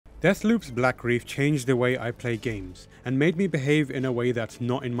Deathloop's Black Reef changed the way I play games, and made me behave in a way that's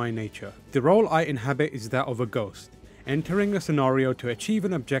not in my nature. The role I inhabit is that of a ghost, entering a scenario to achieve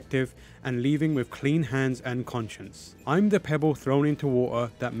an objective and leaving with clean hands and conscience. I'm the pebble thrown into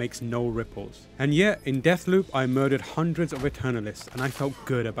water that makes no ripples. And yet, in Deathloop I murdered hundreds of Eternalists and I felt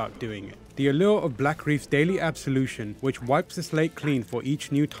good about doing it. The allure of Black Reef's daily absolution, which wipes the slate clean for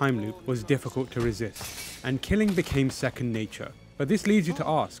each new time loop, was difficult to resist, and killing became second nature. But this leads you to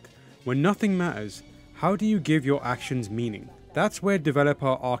ask, when nothing matters, how do you give your actions meaning? That's where developer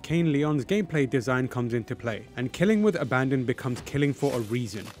Arkane Lyon's gameplay design comes into play, and killing with abandon becomes killing for a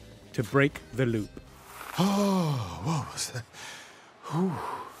reason, to break the loop. Oh, what was that? Whew.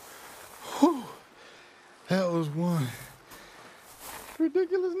 Whew. That was one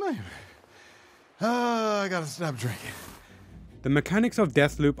ridiculous name. I gotta stop drinking. The mechanics of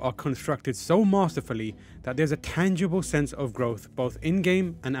Deathloop are constructed so masterfully that there's a tangible sense of growth both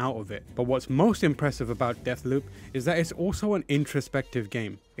in-game and out of it. But what's most impressive about Deathloop is that it's also an introspective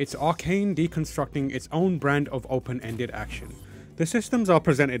game. It's Arkane deconstructing its own brand of open-ended action. The systems are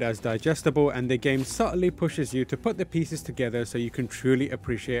presented as digestible, and the game subtly pushes you to put the pieces together so you can truly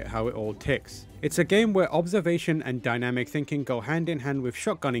appreciate how it all ticks. It's a game where observation and dynamic thinking go hand in hand with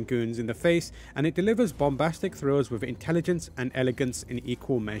shotgunning goons in the face, and it delivers bombastic thrills with intelligence and elegance in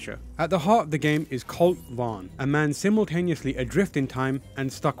equal measure. At the heart of the game is Colt Vaughn, a man simultaneously adrift in time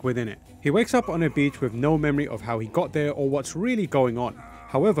and stuck within it. He wakes up on a beach with no memory of how he got there or what's really going on.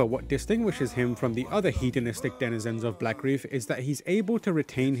 However, what distinguishes him from the other hedonistic denizens of Black Reef is that he's able to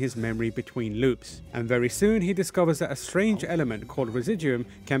retain his memory between loops, and very soon he discovers that a strange element called residuum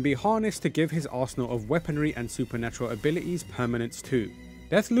can be harnessed to give his arsenal of weaponry and supernatural abilities permanence too.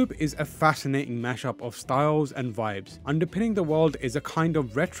 Deathloop is a fascinating mashup of styles and vibes. Underpinning the world is a kind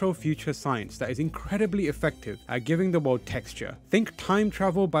of retro future science that is incredibly effective at giving the world texture. Think time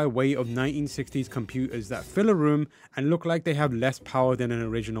travel by way of 1960s computers that fill a room and look like they have less power than an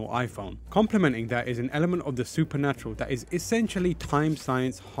original iPhone. Complementing that is an element of the supernatural that is essentially time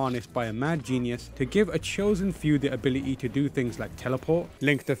science harnessed by a mad genius to give a chosen few the ability to do things like teleport,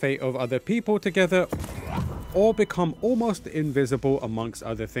 link the fate of other people together, or become almost invisible amongst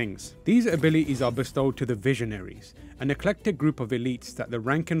other things. These abilities are bestowed to the Visionaries, an eclectic group of elites that the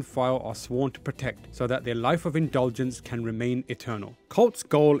rank and file are sworn to protect so that their life of indulgence can remain eternal. Colt's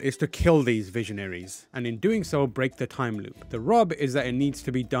goal is to kill these Visionaries, and in doing so break the time loop. The rub is that it needs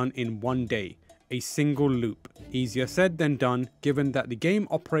to be done in one day, a single loop. Easier said than done, given that the game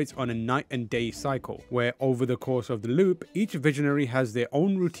operates on a night and day cycle, where over the course of the loop, each Visionary has their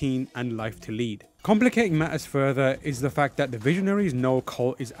own routine and life to lead. Complicating matters further is the fact that the Visionaries know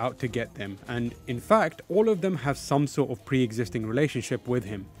Colt is out to get them, and in fact, all of them have some sort of pre-existing relationship with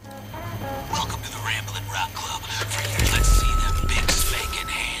him. Welcome to the Ramblin' Rock Club. Let's see them big spanking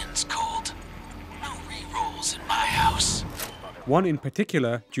hands, Colt. No re-rolls in my house. One in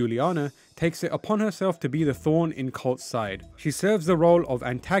particular, Juliana, takes it upon herself to be the thorn in Colt's side. She serves the role of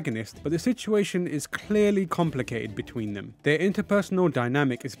antagonist, but the situation is clearly complicated between them. Their interpersonal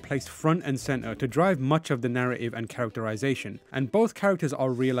dynamic is placed front and center to drive much of the narrative and characterization, and both characters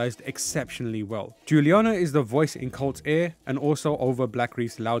are realized exceptionally well. Juliana is the voice in Colt's ear and also over Black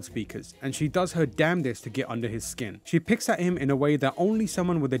Reef's loudspeakers, and she does her damnedest to get under his skin. She picks at him in a way that only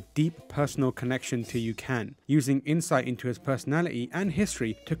someone with a deep personal connection to you can, using insight into his personality and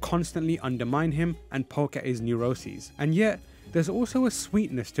history to constantly undermine him and poke at his neuroses. And yet, there's also a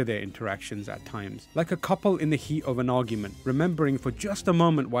sweetness to their interactions at times, like a couple in the heat of an argument, remembering for just a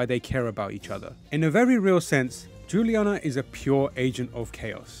moment why they care about each other. In a very real sense, Juliana is a pure agent of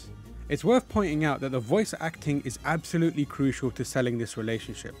chaos. It's worth pointing out that the voice acting is absolutely crucial to selling this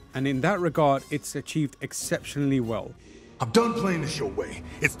relationship, and in that regard, it's achieved exceptionally well. I'm done playing this your way.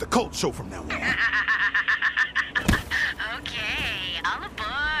 It's the Colt show from now on. Okay, all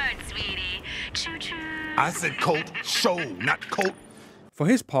aboard, sweetie. Choo-choo. I said Colt show, not Colt. For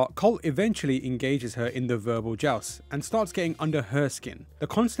his part, Colt eventually engages her in the verbal joust and starts getting under her skin. The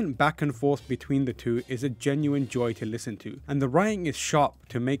constant back and forth between the two is a genuine joy to listen to, and the writing is sharp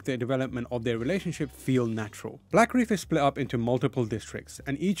to make the development of their relationship feel natural. Black Reef is split up into multiple districts,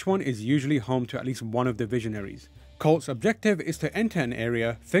 and each one is usually home to at least one of the Visionaries. Colt's objective is to enter an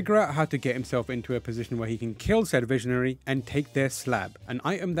area, figure out how to get himself into a position where he can kill said Visionary and take their slab, an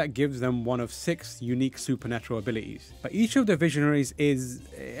item that gives them one of 6 unique supernatural abilities. But each of the Visionaries is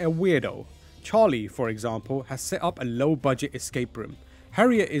a weirdo. Charlie, for example, has set up a low-budget escape room,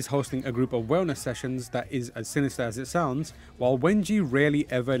 Harriet is hosting a group of wellness sessions that is as sinister as it sounds, while Wenji rarely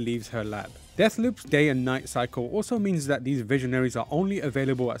ever leaves her lab. Deathloop's day and night cycle also means that these visionaries are only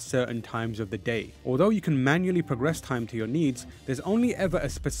available at certain times of the day. Although you can manually progress time to your needs, there's only ever a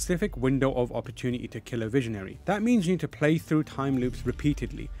specific window of opportunity to kill a visionary. That means you need to play through time loops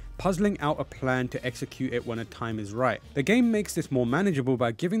repeatedly, puzzling out a plan to execute it when a time is right. The game makes this more manageable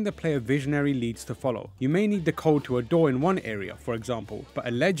by giving the player visionary leads to follow. You may need the code to a door in one area, for example, but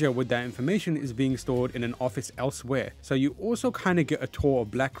a ledger with that information is being stored in an office elsewhere, so you also kinda get a tour of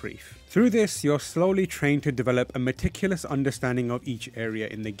Blackreef. Through this, you're slowly trained to develop a meticulous understanding of each area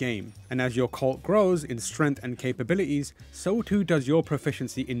in the game, and as your cult grows in strength and capabilities, so too does your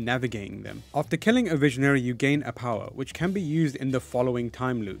proficiency in navigating them. After killing a visionary, you gain a power, which can be used in the following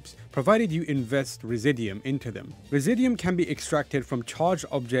time loops, provided you invest Residium into them. Residium can be extracted from charged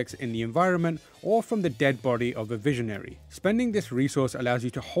objects in the environment or from the dead body of a visionary. Spending this resource allows you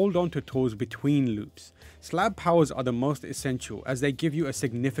to hold on to tools between loops. Slab powers are the most essential as they give you a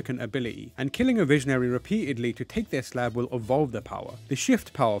significant ability, and killing a visionary repeatedly to take their slab will evolve the power. The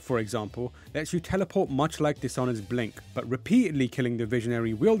shift power, for example, lets you teleport much like Dishonored's blink, but repeatedly killing the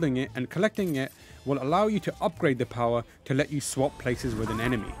visionary wielding it and collecting it will allow you to upgrade the power to let you swap places with an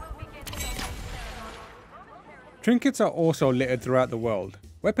enemy. Trinkets are also littered throughout the world.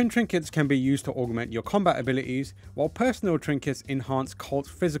 Weapon trinkets can be used to augment your combat abilities, while personal trinkets enhance cult's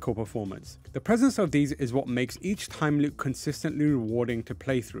physical performance. The presence of these is what makes each time loop consistently rewarding to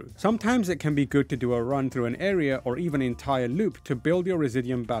play through. Sometimes it can be good to do a run through an area or even an entire loop to build your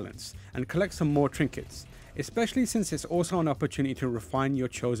Residium balance and collect some more trinkets, especially since it's also an opportunity to refine your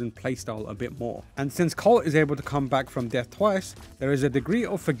chosen playstyle a bit more. And since Cult is able to come back from death twice, there is a degree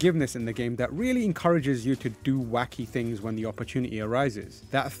of forgiveness in the game that really encourages you to do wacky things when the opportunity arises.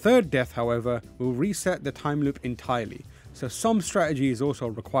 That third death, however, will reset the time loop entirely, so some strategy is also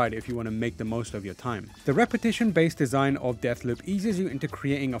required if you want to make the most of your time. The repetition-based design of Deathloop eases you into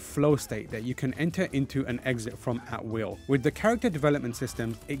creating a flow state that you can enter into and exit from at will. With the character development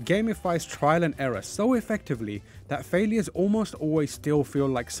system, it gamifies trial and error so effectively that failures almost always still feel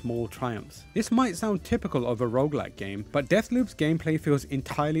like small triumphs. This might sound typical of a roguelike game, but Deathloop's gameplay feels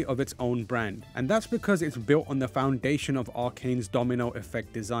entirely of its own brand, and that's because it's built on the foundation of Arkane's domino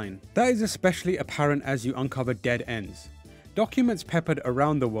effect design. That is especially apparent as you uncover dead ends. Documents peppered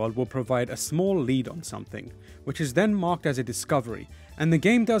around the world will provide a small lead on something, which is then marked as a discovery, and the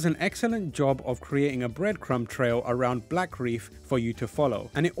game does an excellent job of creating a breadcrumb trail around Blackreef for you to follow,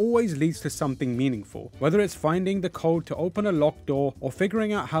 and it always leads to something meaningful. Whether it's finding the code to open a locked door or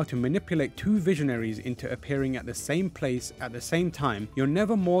figuring out how to manipulate two visionaries into appearing at the same place at the same time, you're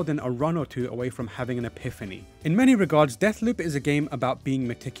never more than a run or two away from having an epiphany. In many regards, Deathloop is a game about being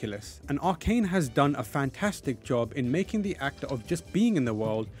meticulous, and Arkane has done a fantastic job in making the act of just being in the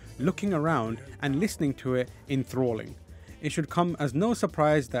world, looking around, and listening to it enthralling. It should come as no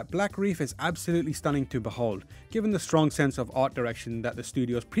surprise that Blackreef is absolutely stunning to behold, given the strong sense of art direction that the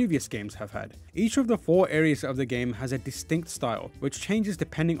studio's previous games have had. Each of the 4 areas of the game has a distinct style, which changes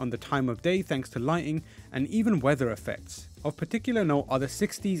depending on the time of day thanks to lighting and even weather effects. Of particular note are the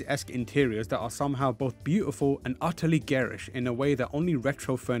 60s-esque interiors that are somehow both beautiful and utterly garish in a way that only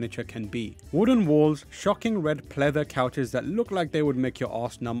retro furniture can be. Wooden walls, shocking red pleather couches that look like they would make your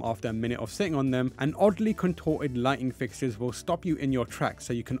arse numb after a minute of sitting on them, and oddly contorted lighting fixtures will stop you in your tracks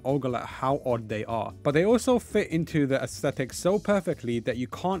so you can ogle at how odd they are. But they also fit into the aesthetic so perfectly that you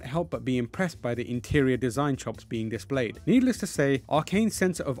can't help but be impressed by the interior design chops being displayed. Needless to say, Arkane's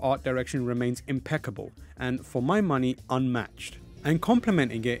sense of art direction remains impeccable, and for my money, unmatched. And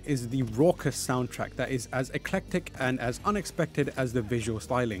complementing it is the raucous soundtrack that is as eclectic and as unexpected as the visual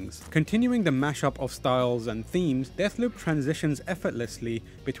stylings. Continuing the mashup of styles and themes, Deathloop transitions effortlessly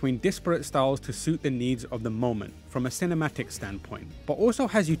between disparate styles to suit the needs of the moment from a cinematic standpoint, but also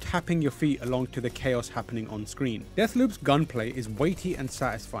has you tapping your feet along to the chaos happening on screen. Deathloop's gunplay is weighty and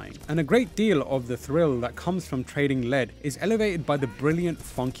satisfying, and a great deal of the thrill that comes from trading lead is elevated by the brilliant,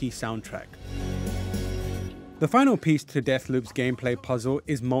 funky soundtrack. The final piece to Deathloop's gameplay puzzle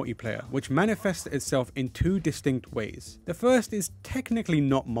is multiplayer, which manifests itself in 2 distinct ways. The first is technically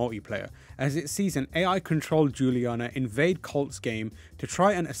not multiplayer, as it sees an AI-controlled Juliana invade Cult's game to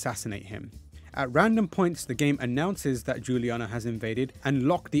try and assassinate him. At random points, the game announces that Juliana has invaded and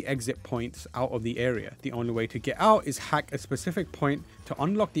lock the exit points out of the area. The only way to get out is hack a specific point to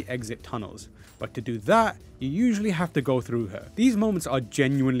unlock the exit tunnels, but to do that, you usually have to go through her. These moments are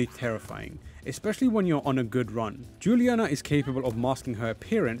genuinely terrifying, especially when you're on a good run. Juliana is capable of masking her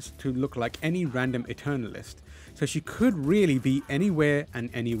appearance to look like any random Eternalist, so she could really be anywhere and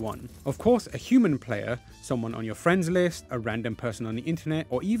anyone. Of course, a human player, someone on your friends list, a random person on the internet,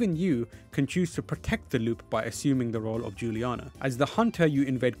 or even you, can choose to protect the loop by assuming the role of Juliana. As the hunter, you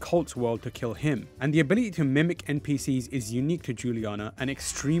invade Colt's world to kill him, and the ability to mimic NPCs is unique to Juliana and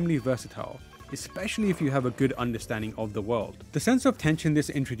extremely versatile, especially if you have a good understanding of the world. The sense of tension this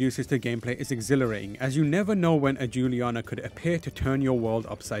introduces to gameplay is exhilarating, as you never know when a Juliana could appear to turn your world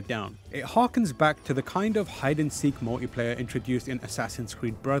upside down. It harkens back to the kind of hide-and-seek multiplayer introduced in Assassin's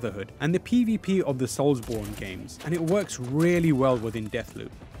Creed Brotherhood and the PvP of the Soulsborne games, and it works really well within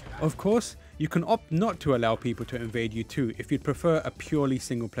Deathloop. Of course, you can opt not to allow people to invade you too if you'd prefer a purely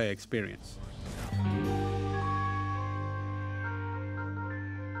single-player experience.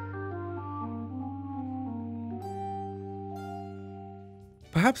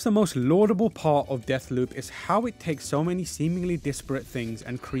 Perhaps the most laudable part of Deathloop is how it takes so many seemingly disparate things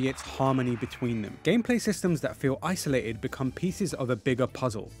and creates harmony between them. Gameplay systems that feel isolated become pieces of a bigger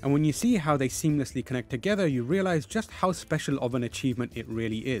puzzle, and when you see how they seamlessly connect together, you realize just how special of an achievement it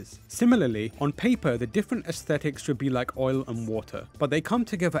really is. Similarly, on paper, the different aesthetics should be like oil and water, but they come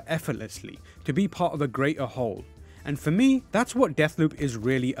together effortlessly to be part of a greater whole. And for me, that's what Deathloop is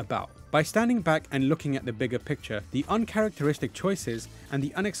really about. By standing back and looking at the bigger picture, the uncharacteristic choices and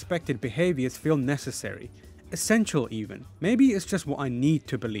the unexpected behaviors feel necessary, essential even. Maybe it's just what I need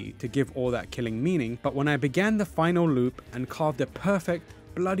to believe to give all that killing meaning, but when I began the final loop and carved a perfect,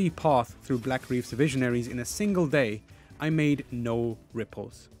 bloody path through Black Reef's visionaries in a single day, I made no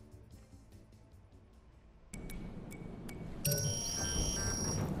ripples.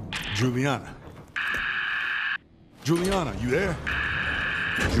 Juliana. Juliana, you there?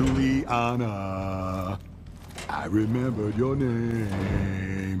 Juliana. I remembered your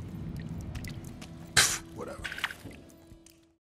name.